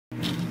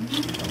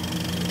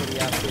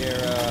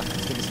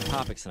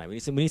topics tonight. We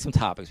need some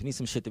topics. We need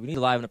some shit. We need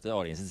to liven up the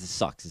audience. This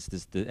sucks.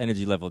 The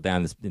energy level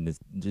down in this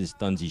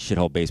dungy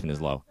shithole basement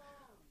is low.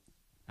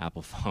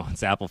 Apple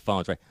phones,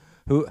 right?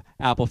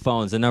 Apple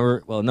phones? The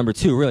number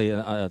two, really,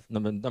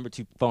 number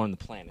two phone on the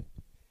planet.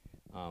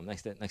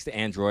 Next to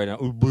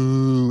Android.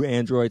 Boo,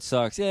 Android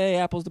sucks. Yay,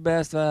 Apple's the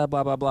best. Blah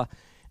blah blah.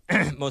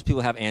 Most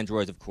people have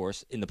Androids, of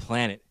course, in the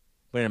planet,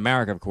 but in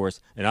America, of course,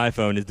 an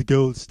iPhone is the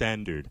gold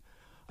standard.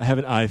 I have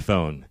an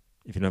iPhone.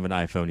 If you don't have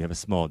an iPhone, you have a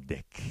small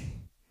dick.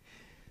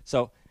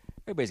 So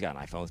everybody's got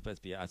an iPhone, but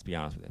let's be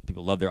honest with it.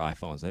 People love their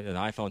iPhones. An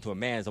iPhone to a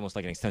man is almost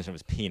like an extension of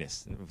his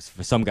penis.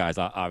 For some guys,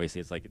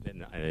 obviously, it's like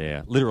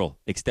a literal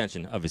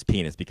extension of his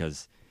penis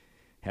because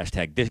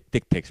hashtag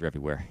dick pics are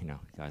everywhere. You know,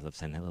 guys love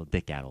sending that little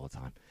dick out all the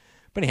time.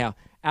 But anyhow,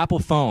 Apple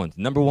phones,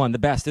 number one, the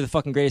best. They're the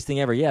fucking greatest thing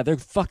ever. Yeah, they're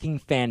fucking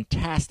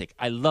fantastic.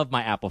 I love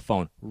my Apple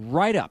phone.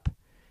 Right up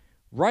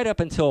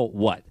until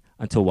what?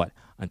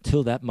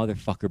 Until that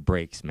motherfucker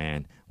breaks,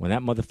 man. When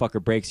that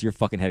motherfucker breaks, your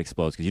fucking head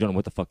explodes because you don't know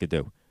what the fuck to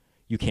do.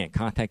 You can't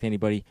contact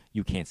anybody.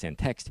 You can't send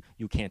text.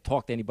 You can't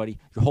talk to anybody.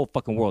 Your whole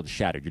fucking world is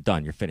shattered. You're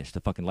done. You're finished.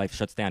 The fucking life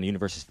shuts down. The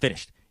universe is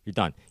finished. You're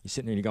done. You're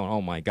sitting there and you're going,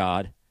 oh, my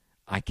God,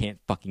 I can't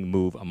fucking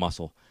move a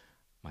muscle.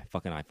 My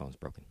fucking iPhone's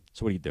broken.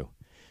 So what do?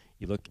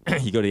 You look.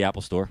 You go to the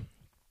Apple store.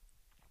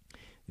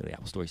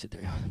 You sit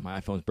there.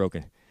 My iPhone's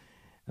broken.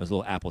 Those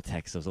little Apple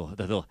texts, those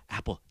little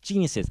Apple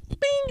geniuses. Bing!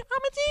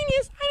 I'm a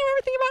genius. I know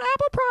everything about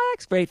Apple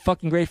products. Great,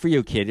 fucking great for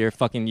you, kid.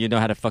 You know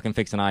how to fucking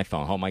fix an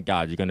iPhone. Oh my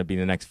God, you're gonna be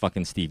the next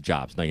fucking Steve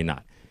Jobs. No, you're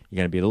not. You're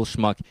gonna be a little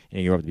schmuck,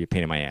 and you're over to be a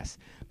pain in my ass.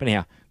 But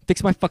anyhow,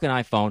 fix my fucking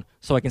iPhone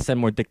so I can send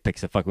more dick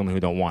pics to fuck women who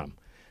don't want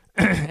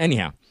them.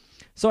 Anyhow,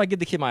 so I give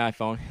the kid my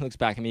iPhone. He looks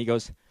back at me. He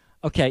goes,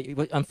 "Okay,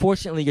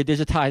 unfortunately, you're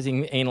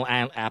digitizing anal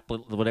apple,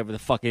 whatever the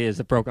fuck it is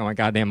that broke on my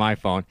goddamn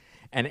iPhone."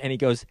 And he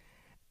goes,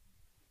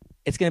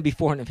 it's going to be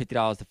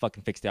 $450 to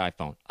fucking fix the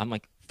iPhone. I'm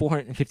like,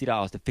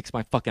 $450 to fix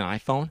my fucking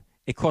iPhone?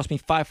 It cost me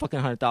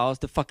 $500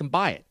 to fucking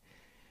buy it.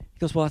 He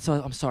goes, well,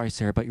 I'm sorry,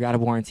 sir, but you're out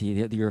of warranty.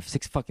 Your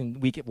 6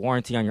 fucking week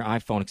warranty on your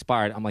iPhone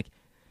expired. I'm like,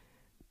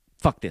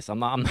 fuck this. I'm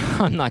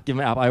not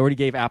giving Apple. I already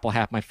gave Apple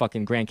half my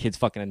fucking grandkids'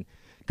 fucking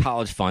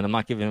college fund. I'm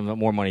not giving him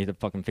more money to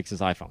fucking fix his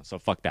iPhone. So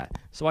fuck that.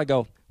 So I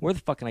go, where the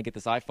fuck can I get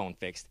this iPhone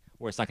fixed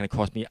where it's not going to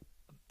cost me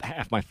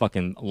half my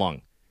fucking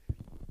lung?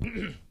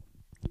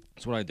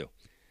 That's what I do.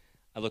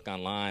 I look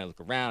online, I look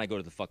around, I go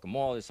to the fucking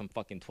mall. There's some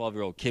fucking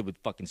 12-year-old kid with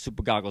fucking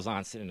super goggles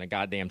on sitting in a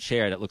goddamn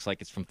chair that looks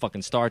like it's from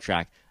fucking Star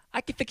Trek.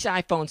 I can fix your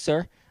iPhone,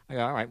 sir. I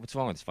go, all right, what's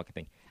wrong with this fucking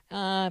thing?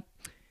 Bad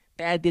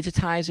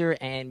digitizer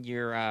and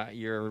your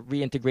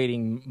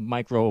reintegrating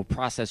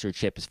microprocessor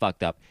chip is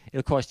fucked up.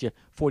 It'll cost you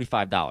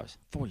 $45.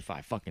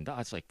 $45 fucking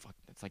dollars.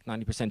 It's like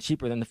 90%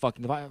 cheaper than the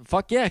fucking device.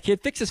 Fuck yeah,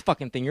 kid, fix this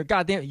fucking thing. You're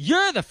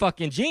the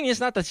fucking genius,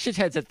 not the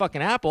shitheads at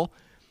fucking Apple.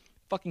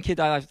 Fucking kid,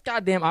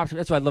 goddamn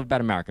entrepreneur. That's what I love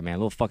about America, man. A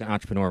little fucking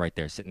entrepreneur right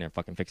there, sitting there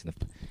fucking fixing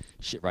the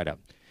shit right up.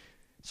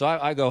 So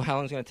I go, how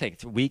long is it going to take?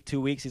 It's a week,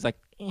 2 weeks? He's like,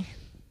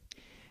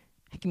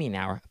 give me an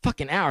hour.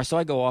 Fucking hour. So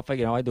I go off, I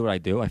do what I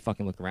do. I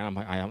fucking look around.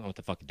 I don't know what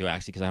the fuck to do,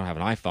 actually, because I don't have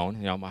an iPhone.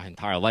 You know, my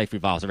entire life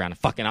revolves around a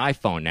fucking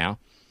iPhone now.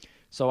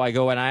 So I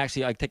go and I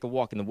take a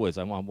walk in the woods.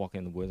 I'm walking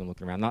in the woods. I'm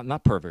looking around.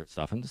 Not pervert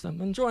stuff. I'm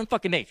enjoying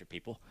fucking nature,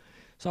 people.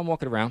 So I'm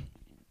walking around,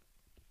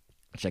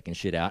 checking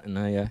shit out, and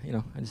I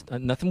just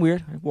nothing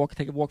weird. I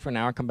take a walk for an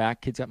hour, come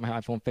back. Kid's got my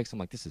iPhone fixed. I'm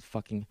like, this is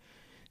fucking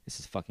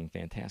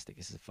fantastic.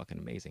 This is fucking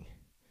amazing.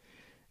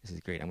 This is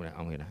great. I'm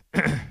gonna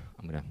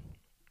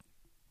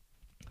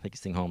take this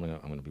thing home.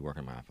 I'm gonna be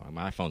working on my iPhone.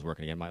 My iPhone's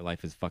working again. My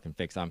life is fucking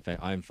fixed. I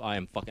am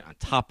fucking on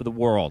top of the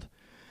world.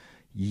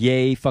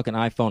 Yay, fucking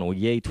iPhone. Oh,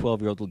 yay,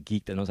 12-year-old little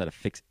geek that knows how to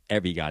fix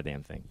every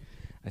goddamn thing.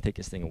 I take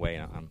this thing away,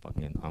 and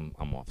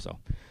I'm off. So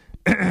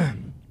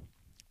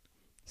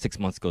 6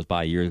 months goes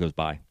by, a year goes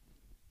by.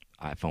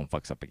 iPhone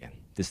fucks up again.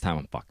 This time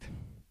I'm fucked.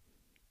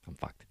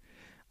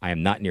 I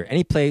am not near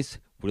any place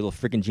where little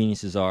freaking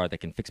geniuses are that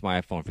can fix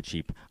my iPhone for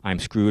cheap. I'm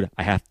screwed.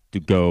 I have to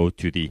go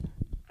to the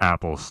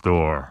Apple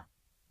store.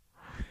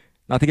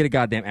 Not to get a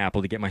goddamn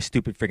Apple, to get my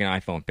stupid freaking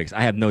iPhone fixed.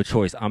 I have no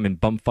choice. I'm in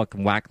bum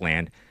fucking whack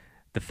land.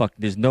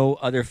 There's no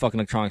other fucking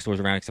electronic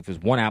stores around except there's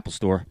one Apple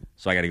store,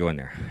 so I got to go in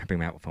there. I bring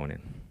my Apple phone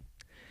in.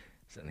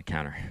 Sit on the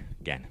counter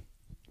again.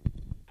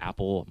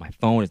 Apple, my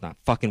phone is not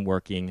fucking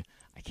working.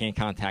 I can't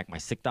contact my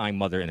sick dying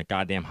mother in a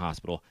goddamn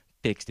hospital.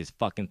 Fix this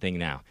fucking thing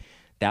now.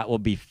 That will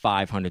be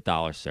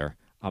 $500, sir.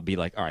 I'll be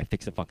like, all right,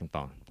 fix the fucking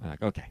phone. I'm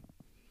like, okay.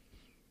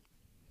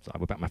 So I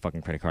whip out my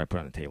fucking credit card, put it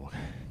on the table.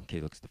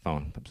 Kid looks at the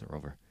phone, flips it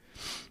over.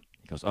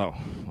 He goes, oh,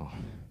 well,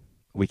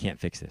 we can't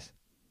fix this.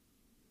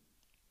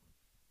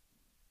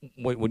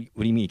 What do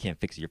you mean you can't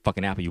fix it? You're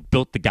fucking Apple. You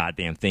built the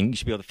goddamn thing. You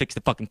should be able to fix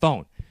the fucking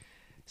phone.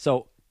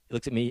 So he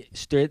looks at me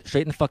straight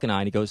in the fucking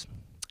eye, and he goes,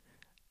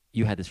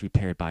 you had this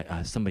repaired by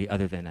somebody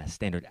other than a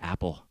standard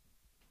Apple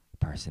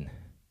person.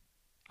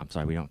 I'm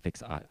sorry, we don't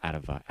fix out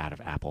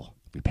of Apple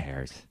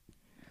repairs.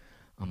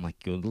 I'm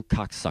like, you little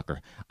cocksucker.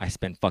 I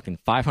spent fucking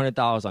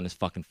 $500 on this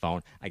fucking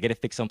phone. I get it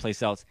fixed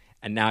someplace else,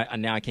 and now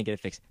I can't get it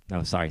fixed.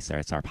 No, sorry, sir,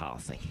 it's our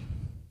policy.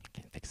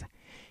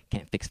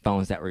 can't fix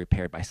phones that were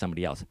repaired by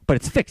somebody else. But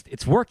it's fixed.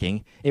 It's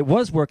working. It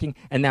was working,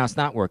 and now it's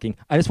not working.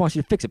 I just want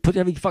you to fix it. Put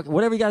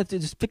whatever you got to do,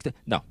 just fix it.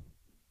 No,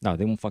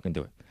 they won't fucking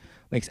do it.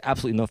 Makes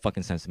absolutely no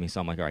fucking sense to me.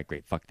 So I'm like, all right,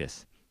 great, fuck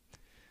this.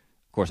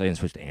 Of course, I didn't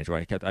switch to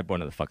Android. I bought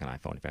another fucking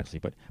iPhone eventually.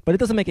 But it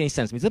doesn't make any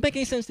sense to me. Does it make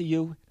any sense to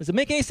you? Does it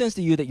make any sense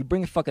to you that you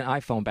bring a fucking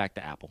iPhone back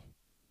to Apple?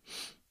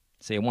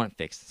 Say you want it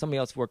fixed. Somebody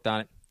else worked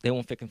on it. They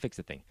won't fucking fix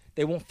the thing.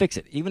 They won't fix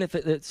it, even if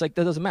it's like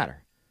that doesn't matter.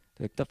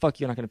 Like, the fuck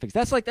you're not gonna fix.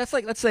 That's like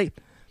let's say,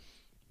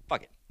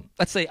 fuck it.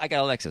 Let's say I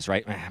got a Lexus,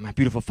 right? Man, my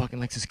beautiful fucking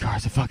Lexus car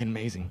is fucking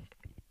amazing.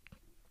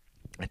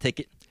 I take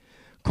it.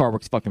 Car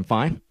works fucking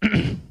fine.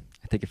 I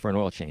take it for an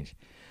oil change.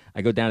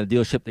 I go down to the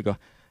dealership. They go,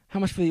 how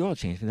much for the oil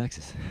change for the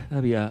Lexus?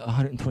 That'll be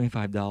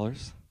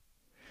 $125.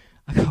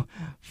 I go,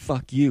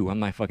 fuck you. I'm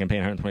not fucking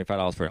paying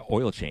 $125 for an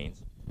oil change.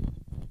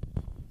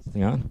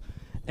 Hang on.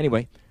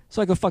 Anyway,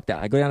 so I go, fuck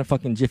that. I go down to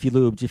fucking Jiffy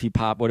Lube, Jiffy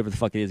Pop, whatever the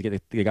fuck it is,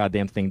 get the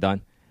goddamn thing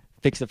done.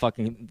 Fix the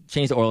fucking,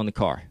 change the oil in the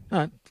car. All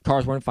right, the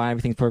car's working fine,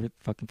 everything's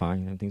perfect, fucking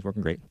fine, everything's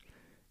working great.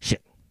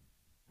 Shit.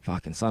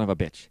 Fucking son of a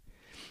bitch.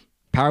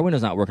 Power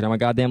window's not working on my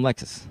goddamn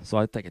Lexus. So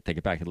I take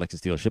it back to the Lexus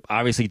dealership.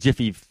 Obviously,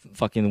 Jiffy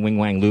fucking Wing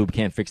Wang Lube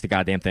can't fix the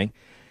goddamn thing.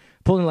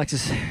 Pull in the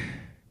Lexus,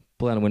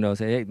 pull down the window,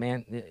 say, hey,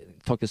 man,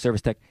 talk to the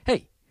service tech.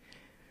 Hey,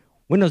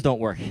 windows don't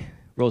work.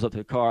 Rolls up to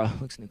the car,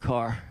 looks in the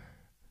car.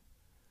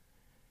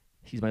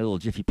 Sees my little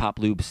Jiffy Pop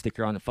Lube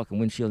sticker on the fucking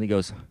windshield, and he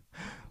goes,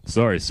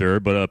 sorry, sir,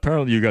 but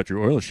apparently you got your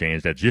oil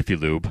changed at Jiffy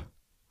Lube.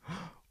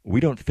 We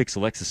don't fix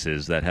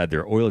Lexuses that had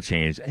their oil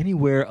changed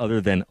anywhere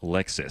other than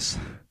Lexus.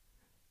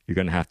 You're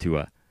going to have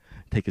to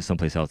take it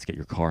someplace else to get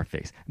your car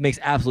fixed. It makes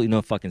absolutely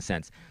no fucking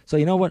sense. So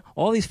you know what?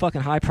 All these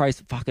fucking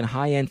high-priced, fucking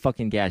high-end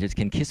fucking gadgets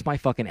can kiss my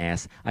fucking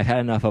ass. I've had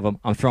enough of them.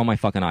 I'm throwing my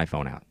fucking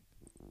iPhone out.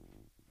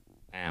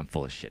 I'm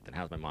full of shit. Then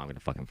how's my mom going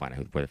to fucking find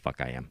out where the fuck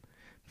I am?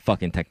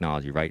 Fucking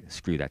technology, right?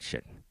 Screw that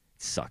shit.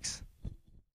 It sucks.